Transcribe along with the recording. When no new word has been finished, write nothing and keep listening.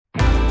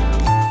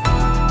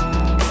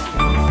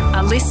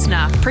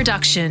listener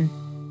production.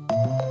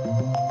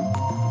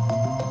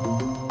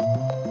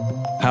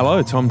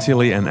 Hello, Tom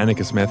Tilley and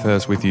Annika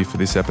Smethurst with you for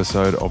this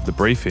episode of The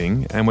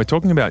Briefing, and we're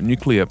talking about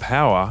nuclear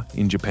power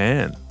in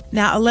Japan.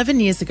 Now,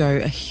 11 years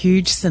ago, a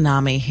huge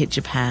tsunami hit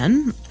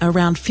Japan.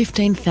 Around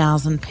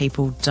 15,000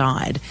 people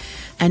died,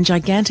 and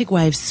gigantic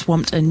waves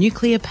swamped a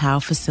nuclear power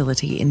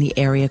facility in the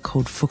area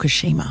called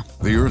Fukushima.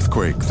 The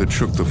earthquake that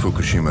shook the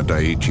Fukushima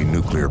Daiichi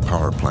nuclear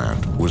power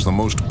plant was the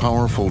most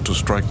powerful to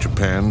strike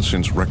Japan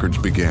since records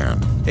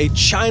began. A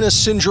China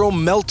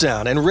syndrome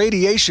meltdown and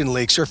radiation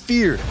leaks are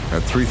feared.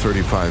 At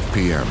 3:35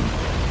 p.m.,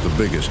 the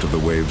biggest of the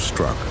waves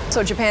struck.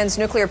 So Japan's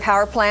nuclear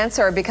power plants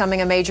are becoming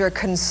a major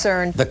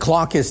concern. The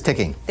clock is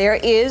ticking. There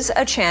is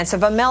a chance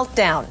of a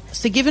meltdown.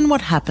 So given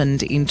what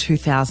happened in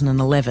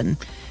 2011,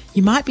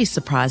 you might be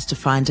surprised to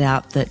find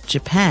out that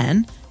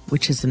Japan,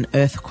 which is an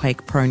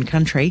earthquake-prone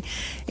country,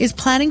 is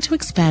planning to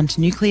expand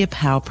nuclear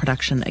power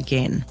production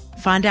again.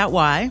 Find out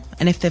why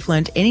and if they've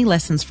learned any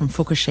lessons from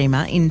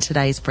Fukushima in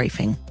today's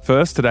briefing.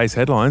 First, today's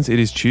headlines. It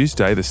is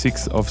Tuesday, the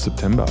 6th of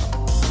September.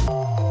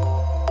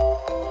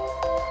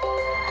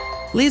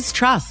 Liz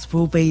Truss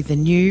will be the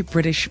new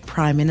British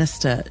Prime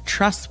Minister.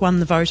 Truss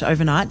won the vote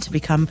overnight to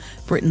become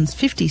Britain's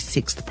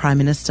 56th Prime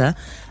Minister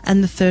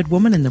and the third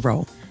woman in the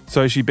role.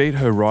 So she beat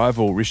her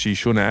rival Rishi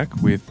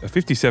Sunak with a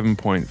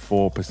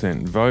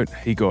 57.4% vote.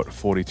 He got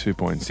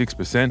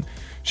 42.6%.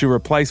 She'll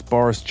replace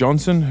Boris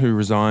Johnson, who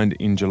resigned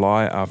in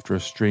July after a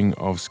string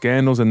of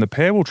scandals, and the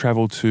pair will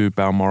travel to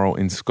Balmoral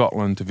in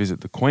Scotland to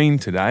visit the Queen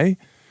today.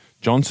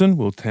 Johnson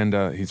will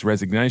tender his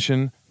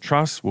resignation.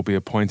 Truss will be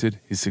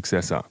appointed his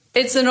successor.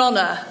 It's an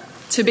honour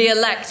to be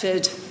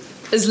elected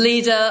as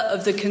leader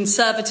of the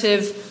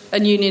Conservative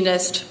and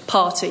Unionist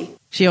Party.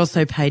 She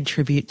also paid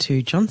tribute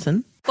to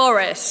Johnson.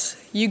 Boris,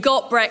 you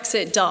got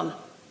Brexit done.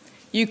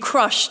 You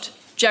crushed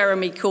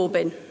Jeremy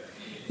Corbyn.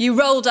 You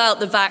rolled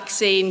out the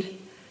vaccine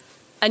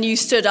and you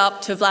stood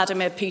up to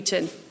Vladimir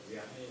Putin.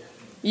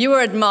 You were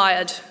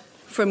admired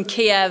from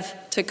Kiev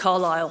to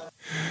Carlisle.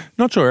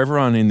 Not sure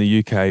everyone in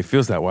the UK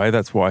feels that way.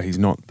 That's why he's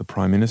not the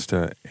Prime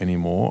Minister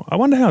anymore. I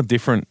wonder how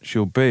different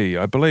she'll be.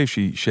 I believe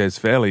she shares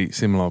fairly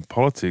similar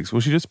politics. Will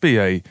she just be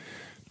a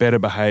better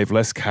behaved,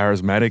 less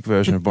charismatic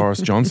version of Boris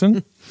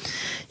Johnson?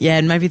 Yeah,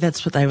 and maybe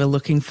that's what they were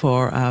looking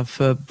for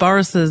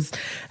Boris's,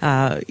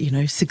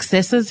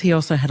 successors. He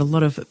also had a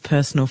lot of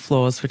personal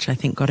flaws, which I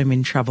think got him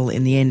in trouble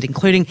in the end,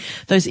 including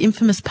those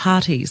infamous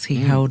parties he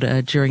held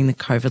during the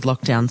COVID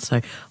lockdown. So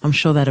I'm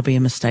sure that'll be a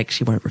mistake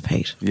she won't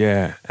repeat.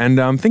 Yeah,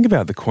 and think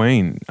about the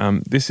Queen.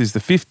 This is the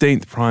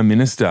 15th Prime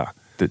Minister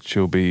that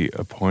she'll be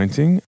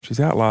appointing.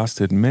 She's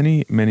outlasted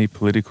many, many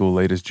political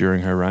leaders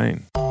during her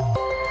reign.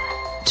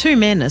 2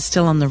 men are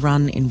still on the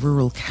run in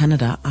rural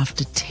Canada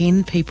after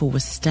 10 people were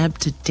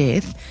stabbed to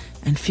death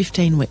and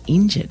 15 were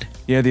injured.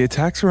 Yeah, the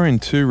attacks were in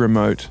 2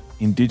 remote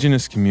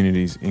Indigenous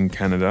communities in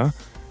Canada.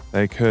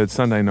 They occurred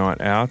Sunday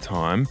night our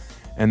time,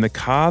 and the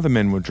car the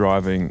men were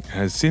driving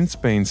has since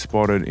been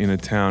spotted in a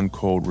town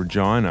called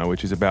Regina,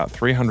 which is about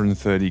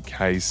 330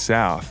 k's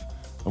south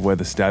of where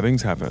the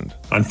stabbings happened.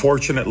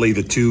 Unfortunately,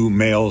 the 2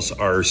 males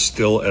are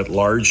still at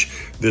large.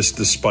 This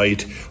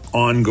despite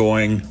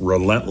ongoing,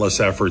 relentless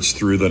efforts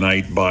through the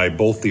night by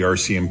both the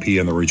RCMP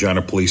and the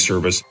Regina Police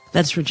Service.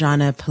 That's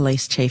Regina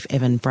Police Chief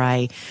Evan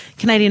Bray.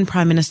 Canadian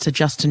Prime Minister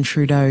Justin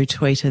Trudeau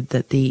tweeted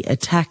that the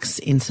attacks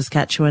in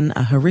Saskatchewan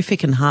are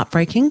horrific and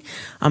heartbreaking.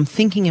 I'm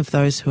thinking of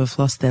those who have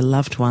lost their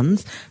loved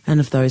ones and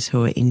of those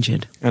who are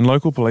injured. And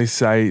local police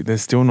say they're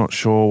still not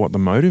sure what the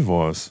motive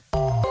was.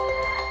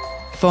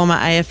 Former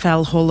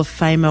AFL Hall of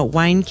Famer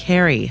Wayne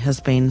Carey has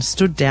been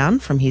stood down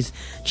from his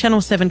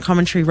Channel 7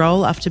 commentary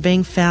role after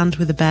being found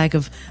with a bag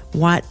of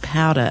white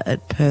powder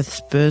at Perth's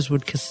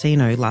Burswood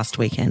Casino last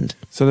weekend.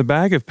 So the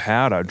bag of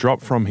powder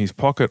dropped from his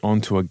pocket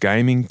onto a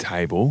gaming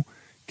table.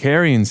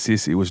 Carey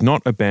insists it was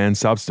not a banned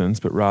substance,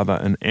 but rather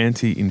an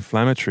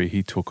anti-inflammatory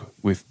he took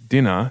with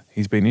dinner.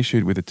 He's been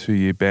issued with a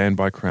 2-year ban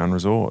by Crown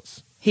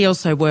Resorts. He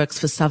also works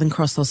for Southern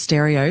Cross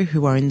Austereo,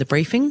 who own The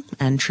Briefing,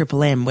 and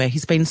Triple M, where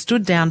he's been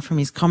stood down from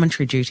his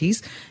commentary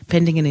duties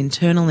pending an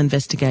internal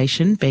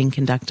investigation being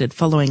conducted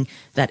following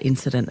that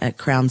incident at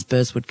Crown's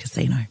Burswood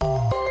Casino.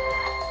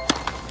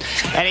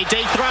 And he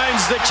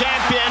dethrones the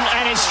champion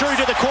and is through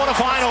to the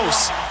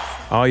quarterfinals.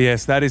 Oh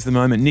yes, that is the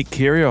moment. Nick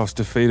Kyrgios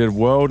defeated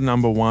world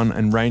number 1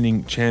 and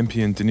reigning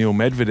champion Daniil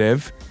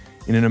Medvedev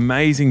in an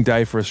amazing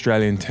day for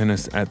Australian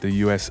tennis at the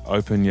US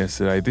Open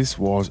yesterday. This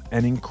was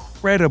an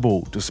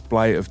incredible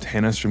display of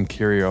tennis from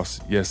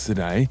Kyrgios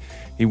yesterday.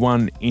 He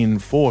won in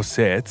 4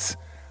 sets.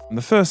 And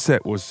the first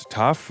set was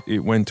tough.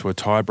 It went to a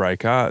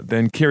tiebreaker.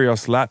 Then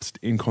Kyrgios lapsed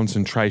in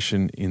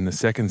concentration in the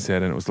second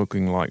set, and it was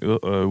looking like,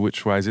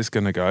 which way is this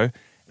going to go?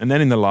 And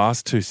then in the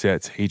last 2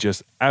 sets, he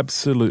just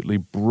absolutely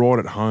brought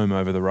it home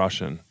over the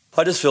Russian.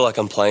 I just feel like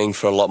I'm playing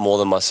for a lot more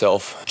than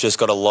myself. Just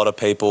got a lot of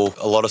people,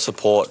 a lot of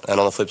support, and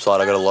on the flip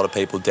side, I got a lot of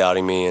people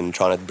doubting me and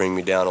trying to bring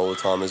me down all the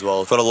time as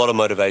well. Got a lot of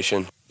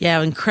motivation. Yeah,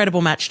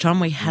 incredible match, Tom.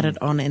 We had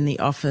it on in the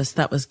office.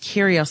 That was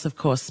Kyrgios, of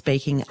course,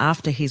 speaking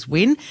after his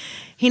win.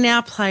 He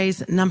now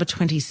plays number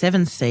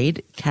 27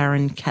 seed,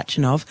 Karen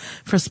Khachanov,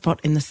 for a spot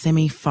in the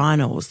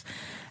semi-finals.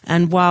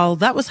 And while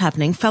that was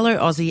happening, fellow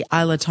Aussie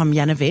Ayla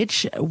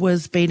Tomljanovic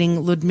was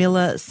beating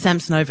Ludmila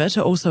Samsonova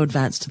to also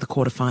advance to the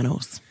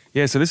quarterfinals.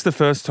 Yeah, so this is the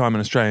first time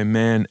an Australian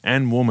man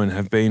and woman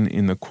have been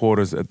in the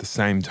quarters at the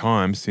same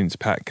time since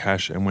Pat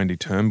Cash and Wendy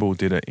Turnbull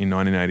did it in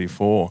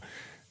 1984.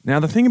 Now,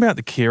 the thing about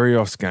the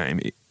Kyrgios game,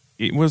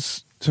 it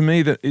was, to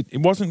me, that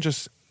it wasn't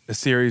just a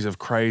series of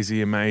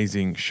crazy,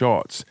 amazing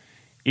shots.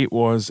 It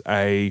was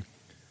a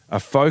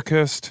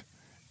focused,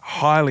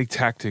 highly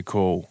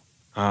tactical,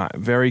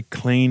 very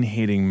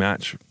clean-hitting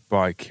match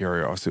by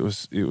Kyrgios.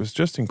 It was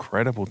just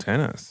incredible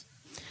tennis.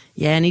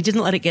 Yeah, and he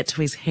didn't let it get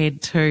to his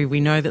head too. We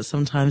know that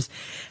sometimes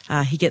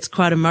he gets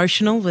quite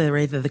emotional, where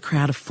either the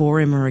crowd are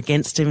for him or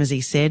against him, as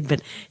he said,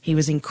 but he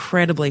was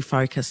incredibly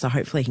focused, so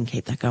hopefully he can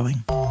keep that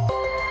going.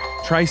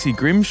 Tracy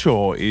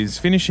Grimshaw is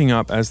finishing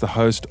up as the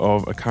host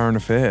of A Current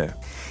Affair.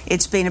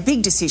 It's been a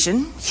big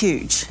decision,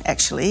 huge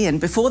actually, and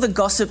before the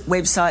gossip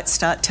websites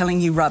start telling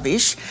you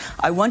rubbish,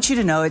 I want you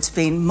to know it's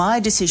been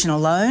my decision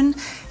alone,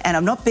 and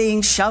I'm not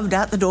being shoved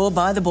out the door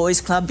by the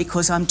boys' club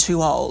because I'm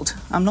too old.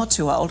 I'm not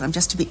too old, I'm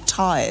just a bit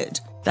tired.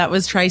 That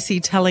was Tracy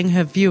telling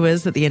her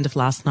viewers at the end of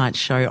last night's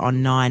show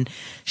on 9.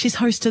 She's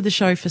hosted the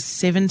show for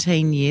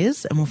 17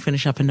 years and will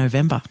finish up in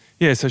November.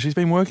 Yeah, so she's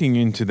been working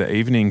into the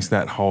evenings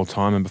that whole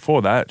time, and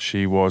before that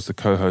she was the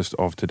co-host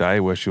of Today,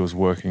 where she was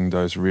working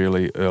those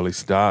really early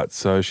starts.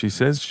 So she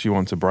says she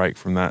wants a break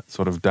from that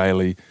sort of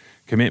daily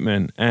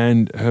commitment,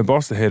 and her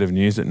boss, the head of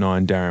News at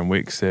 9, Darren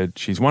Wick, said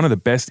she's one of the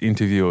best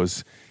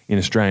interviewers in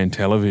Australian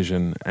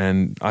television,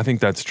 and I think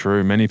that's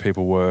true. Many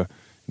people were,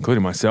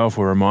 including myself,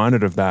 were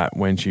reminded of that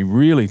when she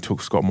really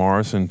took Scott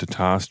Morrison to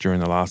task during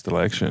the last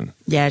election.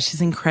 Yeah,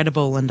 she's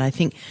incredible, and I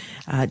think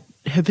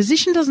her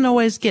position doesn't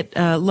always get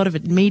a lot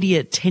of media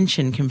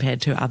attention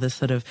compared to other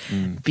sort of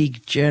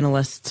big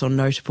journalists or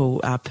notable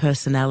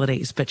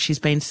personalities, but she's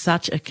been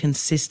such a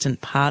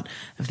consistent part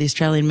of the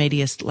Australian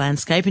media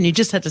landscape, and you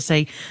just had to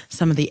see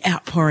some of the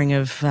outpouring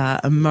of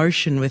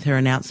emotion with her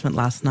announcement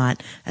last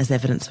night as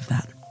evidence of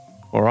that.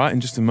 All right, in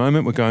just a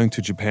moment, we're going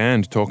to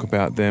Japan to talk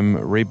about them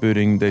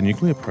rebooting their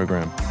nuclear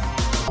program.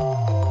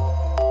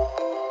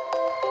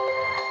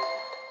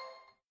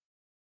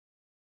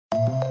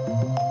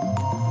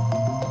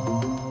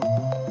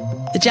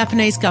 The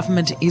Japanese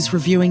government is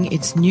reviewing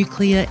its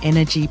nuclear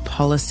energy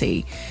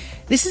policy.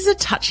 This is a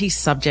touchy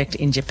subject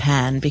in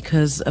Japan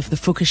because of the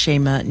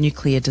Fukushima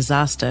nuclear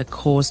disaster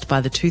caused by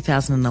the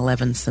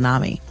 2011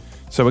 tsunami.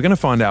 So we're going to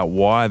find out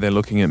why they're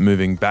looking at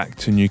moving back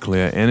to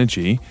nuclear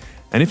energy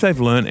and if they've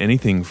learned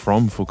anything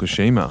from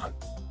Fukushima.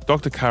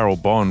 Dr. Carol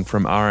Bond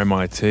from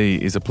RMIT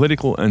is a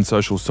political and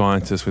social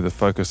scientist with a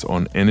focus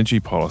on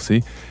energy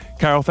policy.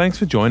 Carol, thanks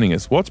for joining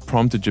us. What's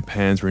prompted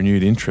Japan's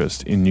renewed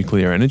interest in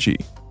nuclear energy?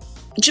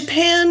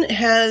 Japan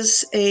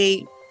has,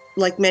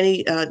 like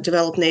many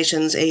developed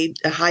nations, a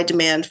high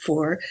demand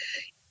for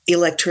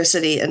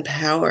electricity and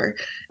power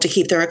to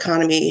keep their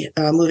economy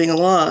moving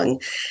along.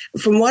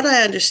 From what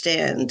I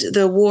understand,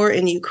 the war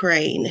in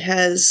Ukraine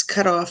has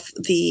cut off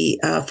the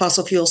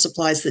fossil fuel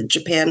supplies that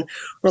Japan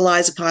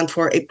relies upon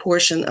for a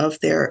portion of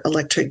their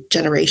electric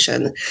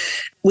generation.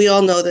 We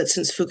all know that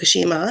since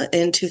Fukushima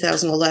in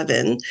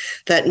 2011,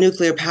 that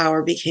nuclear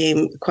power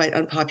became quite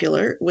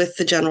unpopular with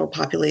the general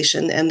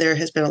population, and there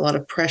has been a lot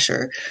of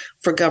pressure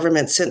for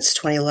government since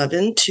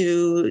 2011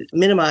 to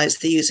minimize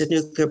the use of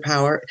nuclear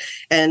power,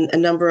 and a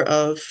number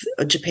of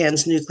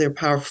Japan's nuclear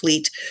power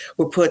fleet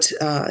were put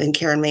in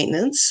care and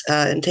maintenance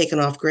and taken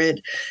off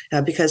grid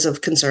because of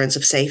concerns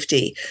of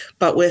safety.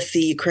 But with the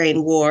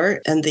Ukraine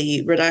war and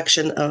the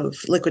reduction of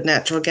liquid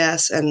natural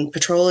gas and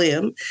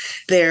petroleum,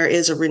 there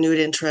is a renewed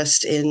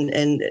interest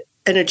in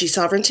energy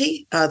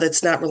sovereignty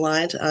that's not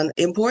reliant on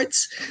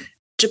imports.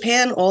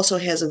 Japan also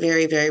has a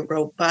very, very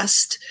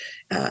robust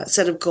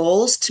set of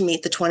goals to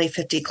meet the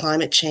 2050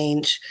 climate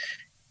change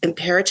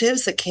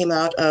imperatives that came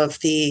out of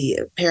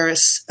the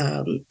Paris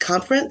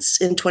conference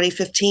in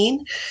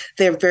 2015.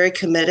 They're very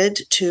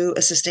committed to a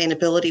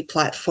sustainability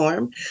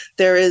platform.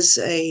 There is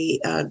a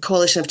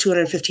coalition of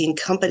 215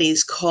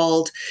 companies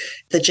called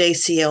the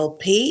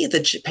JCLP,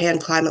 the Japan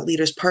Climate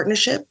Leaders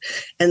Partnership,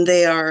 and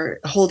they are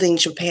holding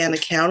Japan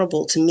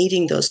accountable to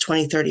meeting those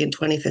 2030 and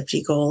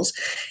 2050 goals.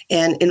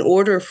 And in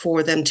order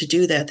for them to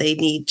do that, they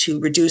need to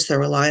reduce their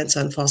reliance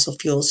on fossil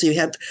fuels. So you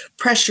have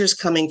pressures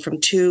coming from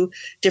two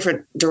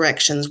different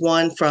directions.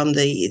 One from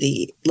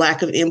the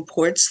lack of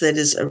imports that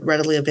is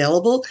readily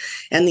available,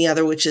 and the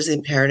other, which is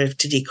imperative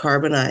to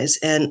decarbonize.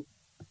 And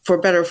for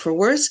better or for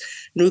worse,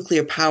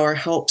 nuclear power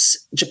helps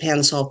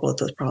Japan solve both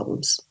those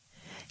problems.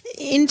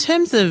 In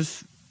terms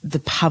of the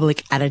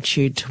public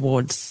attitude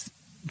towards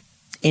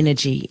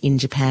energy in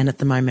Japan at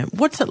the moment,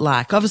 what's it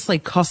like? Obviously,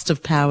 cost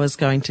of power is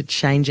going to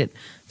change it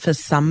for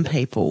some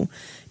people,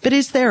 but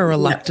is there a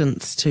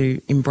reluctance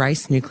to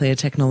embrace nuclear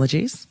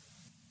technologies?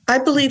 I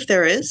believe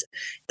there is.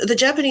 The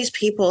Japanese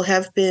people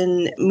have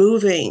been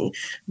moving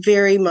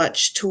very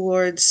much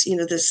towards,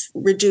 this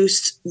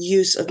reduced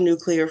use of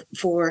nuclear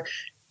for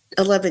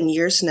 11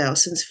 years now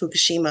since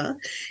Fukushima.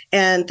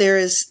 And there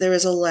is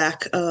a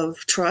lack of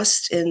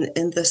trust in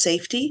the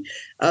safety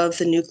of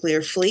the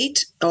nuclear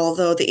fleet,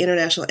 although the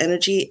International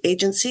Energy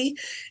Agency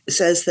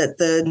says that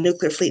the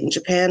nuclear fleet in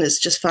Japan is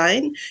just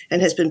fine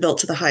and has been built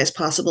to the highest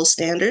possible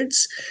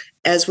standards.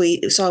 As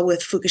we saw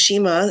with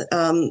Fukushima,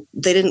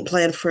 they didn't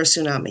plan for a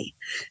tsunami.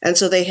 And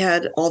so they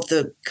had all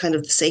the kind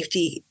of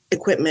safety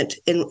equipment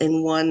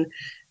in one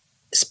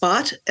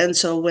spot. And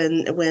so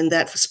when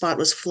that spot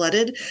was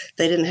flooded,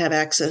 they didn't have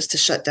access to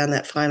shut down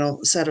that final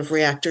set of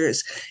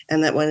reactors,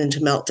 and that went into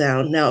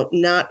meltdown. Now,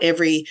 not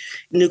every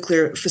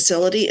nuclear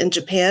facility in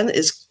Japan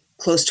is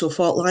close to a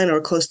fault line or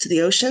close to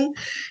the ocean.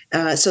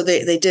 So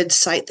they did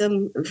site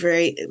them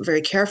very,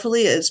 very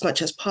carefully as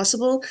much as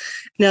possible.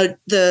 Now,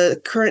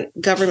 the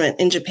current government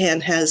in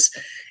Japan has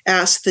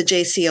asked the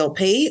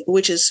JCLP,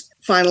 which is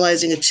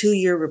finalizing a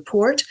 2-year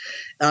report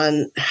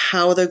on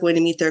how they're going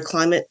to meet their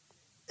climate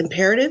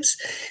imperatives.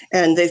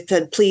 And they've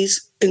said,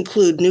 please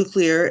include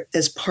nuclear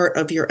as part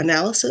of your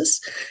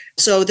analysis.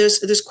 So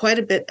there's quite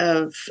a bit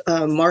of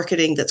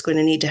marketing that's going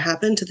to need to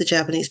happen to the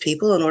Japanese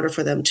people in order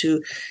for them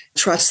to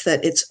trust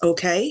that it's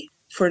okay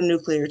for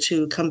nuclear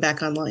to come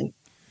back online.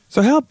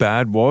 So how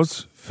bad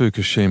was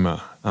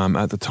Fukushima?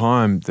 At the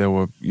time, there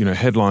were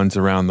headlines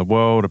around the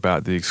world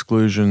about the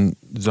exclusion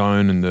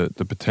zone and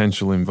the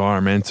potential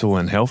environmental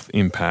and health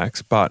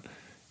impacts. But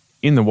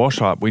in the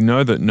wash-up, we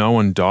know that no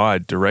one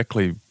died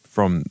directly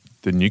from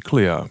the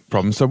nuclear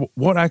problem. So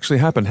what actually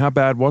happened? How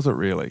bad was it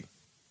really?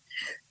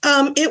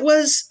 It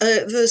was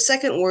the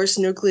second worst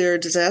nuclear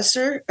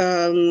disaster.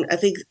 I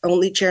think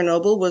only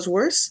Chernobyl was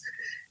worse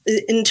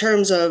in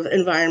terms of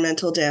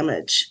environmental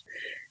damage.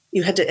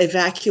 You had to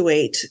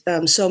evacuate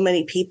so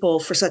many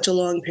people for such a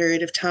long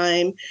period of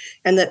time,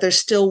 and that they're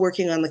still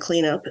working on the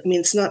cleanup. I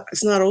mean, it's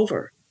not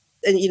over.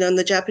 And, and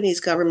the Japanese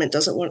government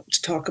doesn't want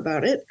to talk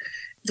about it.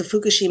 The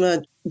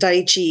Fukushima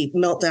Daiichi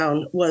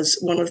meltdown was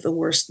one of the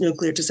worst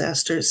nuclear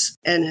disasters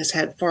and has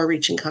had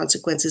far-reaching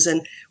consequences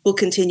and will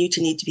continue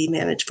to need to be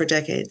managed for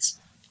decades.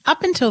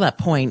 Up until that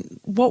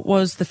point, what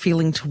was the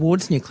feeling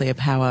towards nuclear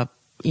power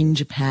in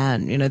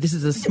Japan? This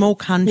is a small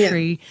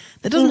country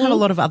that doesn't have a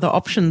lot of other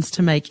options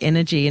to make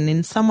energy, and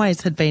in some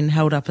ways had been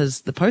held up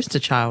as the poster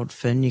child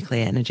for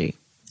nuclear energy.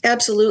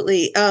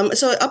 Absolutely.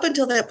 So up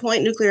until that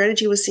point, nuclear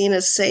energy was seen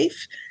as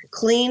safe,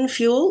 clean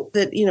fuel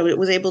that, it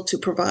was able to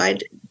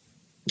provide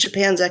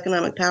Japan's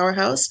economic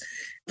powerhouse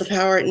the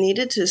power it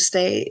needed to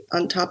stay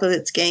on top of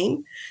its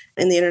game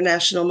in the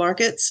international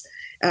markets.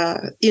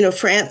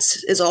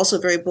 France is also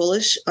very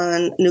bullish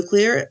on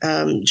nuclear.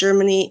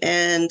 Germany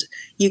and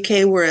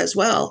UK were as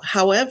well.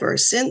 However,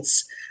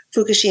 since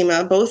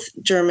Fukushima, both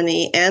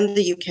Germany and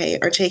the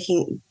UK are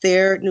taking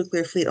their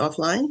nuclear fleet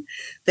offline.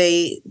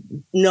 They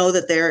know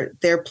that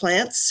their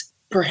plants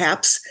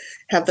perhaps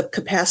have the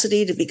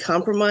capacity to be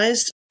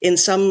compromised in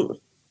some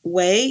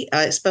way,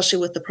 especially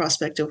with the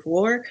prospect of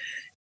war.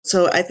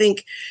 So I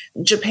think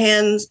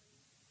Japan's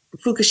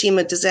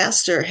Fukushima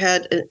disaster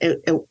had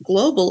a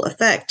global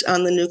effect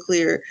on the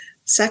nuclear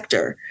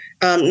sector.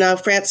 Now,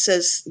 France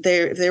says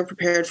they're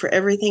prepared for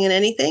everything and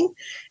anything,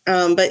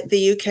 but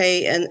the UK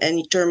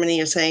and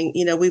Germany are saying,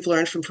 we've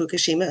learned from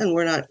Fukushima and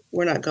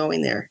we're not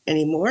going there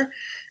anymore.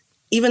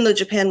 Even though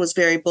Japan was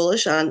very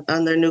bullish on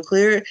their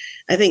nuclear,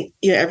 I think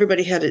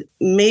everybody had a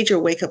major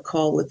wake-up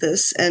call with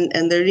this,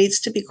 and there needs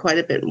to be quite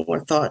a bit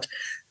more thought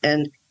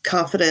and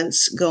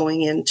confidence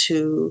going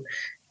into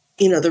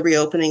the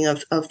reopening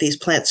of these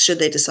plants should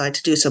they decide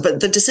to do so. But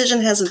the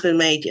decision hasn't been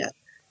made yet,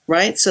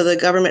 right? So the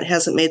government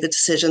hasn't made the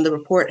decision. The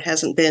report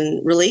hasn't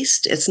been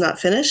released. It's not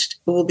finished.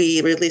 It will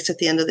be released at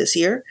the end of this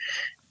year.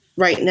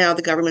 Right now,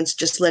 the government's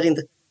just letting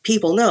the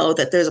people know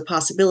that there's a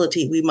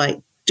possibility we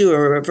might do a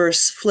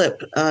reverse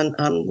flip on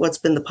what's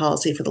been the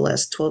policy for the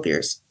last 12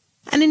 years.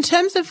 And in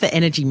terms of the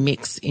energy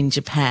mix in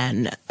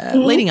Japan,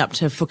 leading up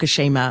to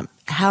Fukushima,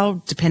 how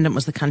dependent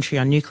was the country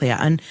on nuclear?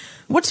 And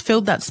what's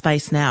filled that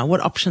space now? What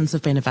options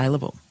have been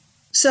available?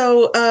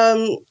 So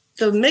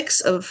the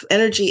mix of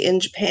energy in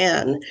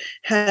Japan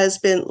has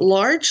been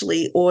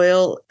largely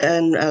oil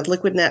and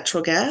liquid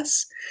natural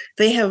gas.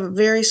 They have a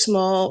very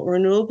small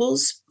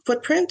renewables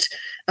footprint.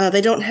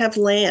 They don't have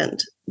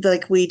land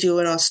like we do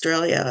in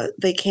Australia.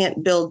 They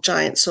can't build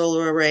giant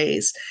solar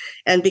arrays.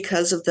 And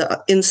because of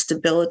the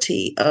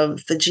instability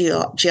of the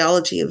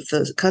geology of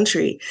the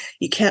country,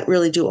 you can't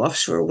really do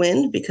offshore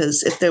wind,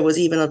 because if there was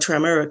even a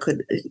tremor, it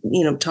could,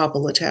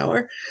 topple the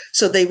tower.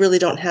 So they really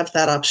don't have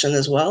that option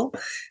as well.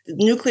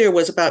 Nuclear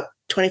was about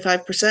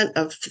 25%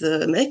 of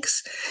the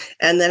mix.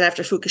 And then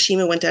after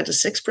Fukushima went down to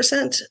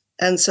 6%.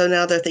 And so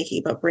now they're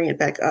thinking about bringing it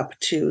back up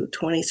to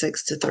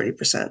 26 to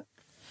 30%.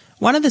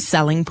 One of the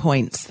selling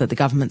points that the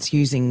government's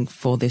using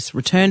for this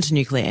return to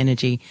nuclear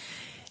energy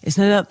is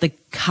no doubt the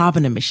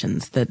carbon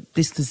emissions, that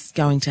this is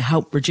going to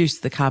help reduce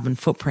the carbon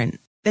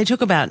footprint. They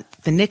talk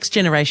about the next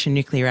generation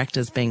nuclear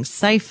reactors being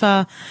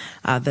safer,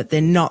 that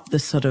they're not the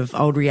sort of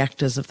old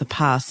reactors of the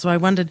past. So I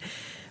wondered,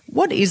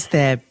 What is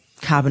their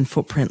carbon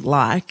footprint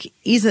like?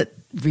 Is it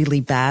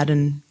really bad,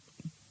 and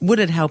would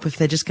it help if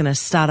they're just going to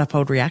start up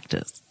old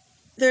reactors?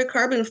 Their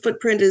carbon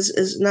footprint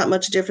is not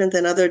much different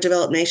than other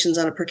developed nations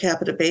on a per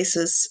capita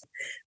basis.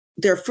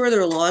 They're further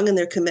along in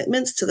their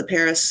commitments to the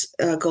Paris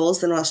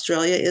goals than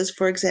Australia is,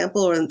 for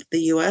example, or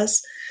the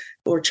US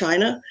or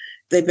China.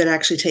 They've been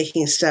actually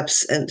taking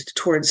steps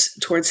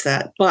towards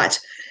that, but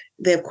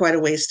they have quite a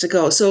ways to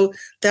go. So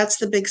that's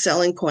the big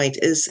selling point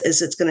is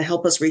it's going to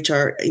help us reach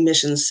our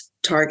emissions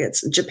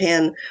targets.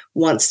 Japan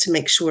wants to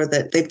make sure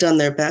that they've done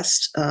their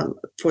best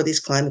for these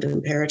climate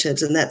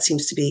imperatives, and that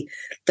seems to be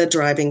the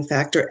driving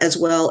factor, as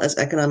well as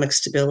economic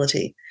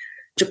stability.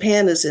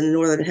 Japan is in the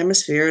Northern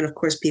Hemisphere, and of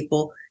course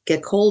people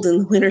get cold in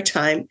the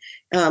wintertime,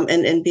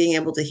 and being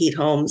able to heat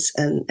homes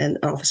and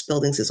office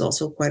buildings is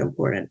also quite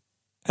important.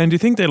 And do you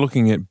think they're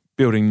looking at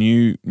building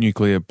new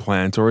nuclear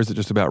plants, or is it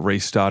just about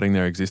restarting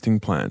their existing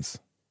plants?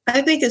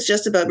 I think it's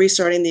just about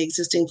restarting the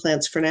existing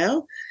plants for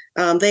now.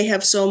 They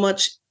have so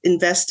much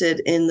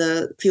invested in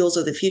the fuels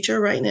of the future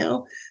right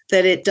now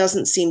that it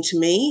doesn't seem to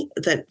me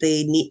that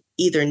they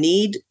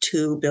need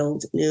to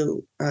build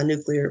new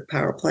nuclear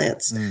power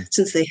plants,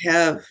 since they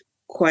have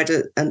quite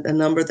a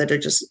number that are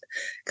just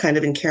kind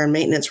of in care and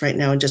maintenance right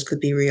now and just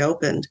could be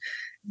reopened.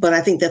 But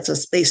I think that's a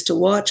space to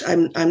watch.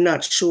 I'm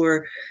not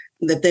sure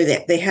that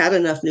they had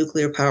enough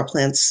nuclear power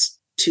plants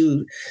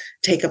to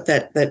take up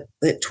that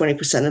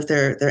 20% of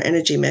their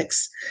energy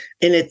mix.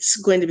 And it's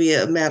going to be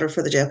a matter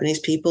for the Japanese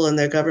people and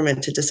their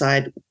government to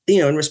decide,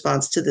 in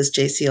response to this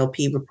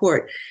JCLP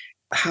report,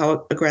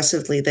 how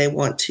aggressively they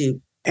want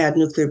to add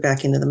nuclear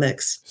back into the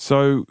mix.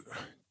 So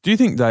do you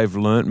think they've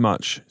learnt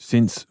much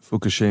since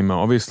Fukushima?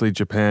 Obviously,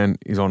 Japan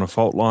is on a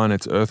fault line.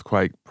 It's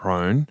earthquake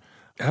prone.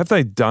 Have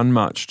they done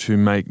much to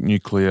make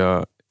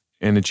nuclear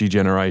energy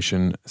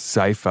generation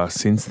safer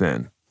since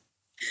then?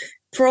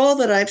 For all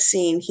that I've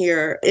seen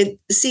here, it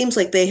seems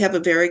like they have a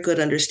very good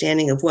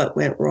understanding of what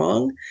went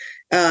wrong.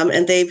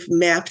 And they've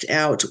mapped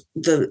out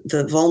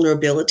the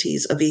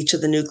vulnerabilities of each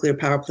of the nuclear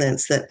power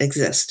plants that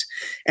exist.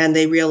 And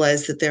they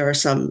realize that there are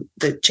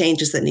the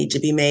changes that need to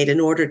be made in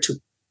order to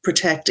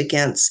protect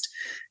against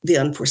the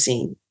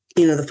unforeseen.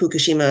 The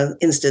Fukushima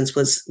instance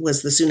was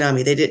the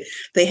tsunami.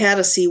 They had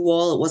a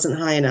seawall. It wasn't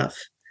high enough.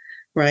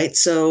 Right.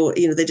 So,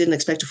 they didn't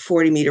expect a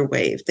 40-meter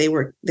wave. They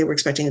were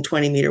expecting a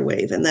 20-meter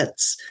wave, and that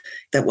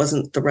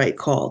wasn't the right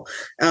call.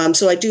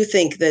 So I do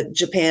think that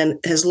Japan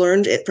has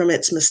learned it from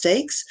its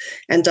mistakes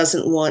and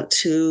doesn't want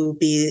to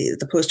be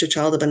the poster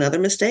child of another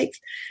mistake.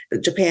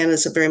 Japan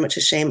is very much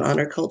a shame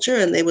honor culture,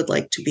 and they would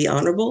like to be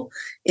honorable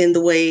in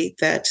the way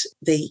that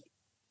they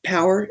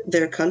power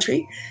their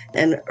country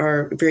and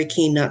are very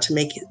keen not to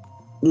make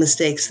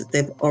mistakes that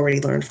they've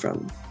already learned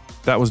from.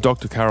 That was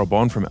Dr. Carol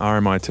Bond from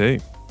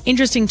RMIT.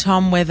 Interesting,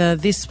 Tom, whether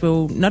this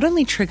will not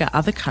only trigger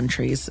other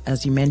countries,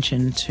 as you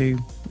mentioned, to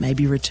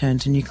maybe return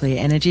to nuclear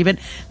energy, but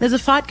there's a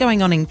fight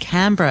going on in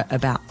Canberra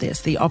about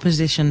this. The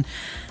opposition,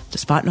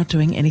 despite not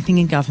doing anything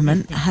in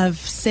government, have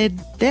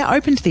said they're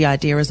open to the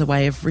idea as a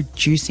way of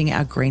reducing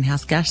our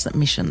greenhouse gas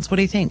emissions. What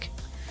do you think?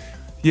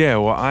 Yeah,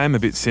 well, I am a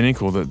bit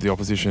cynical that the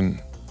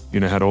opposition,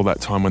 had all that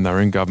time when they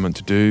were in government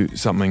to do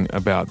something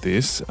about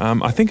this.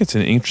 I think it's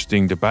an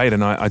interesting debate,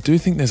 and I do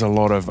think there's a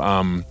lot of...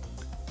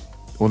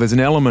 there's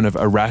an element of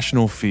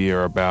irrational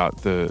fear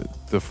about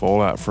the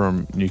fallout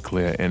from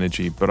nuclear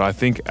energy, but I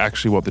think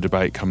actually what the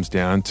debate comes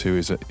down to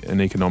is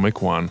an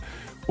economic one,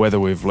 whether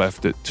we've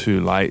left it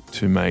too late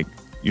to make,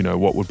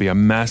 what would be a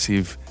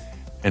massive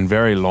and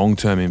very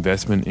long-term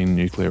investment in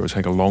nuclear. It would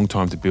take a long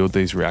time to build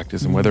these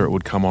reactors, and whether it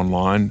would come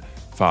online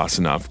fast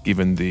enough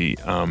given the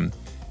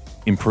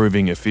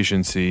improving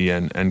efficiency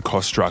and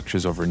cost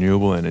structures of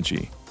renewable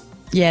energy.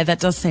 Yeah, that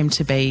does seem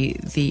to be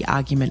the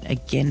argument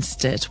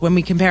against it. When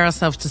we compare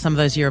ourselves to some of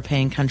those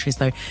European countries,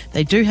 though,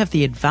 they do have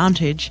the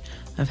advantage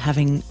of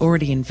having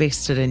already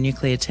invested in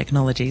nuclear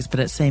technologies, but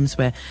it seems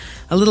we're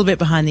a little bit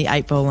behind the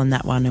 8 ball on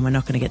that one, and we're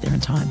not going to get there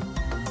in time.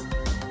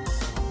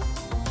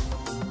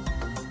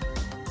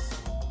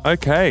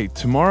 Okay,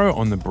 tomorrow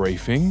on The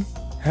Briefing,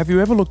 have you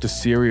ever looked a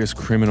serious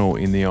criminal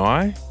in the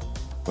eye?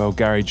 Well,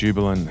 Gary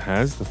Jubilant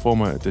has. The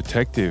former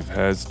detective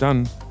has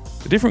done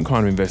a different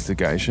kind of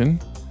investigation,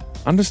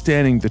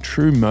 understanding the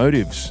true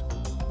motives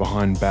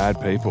behind bad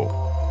people.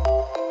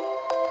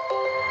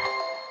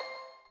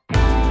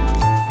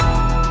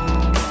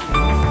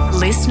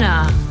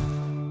 Listener.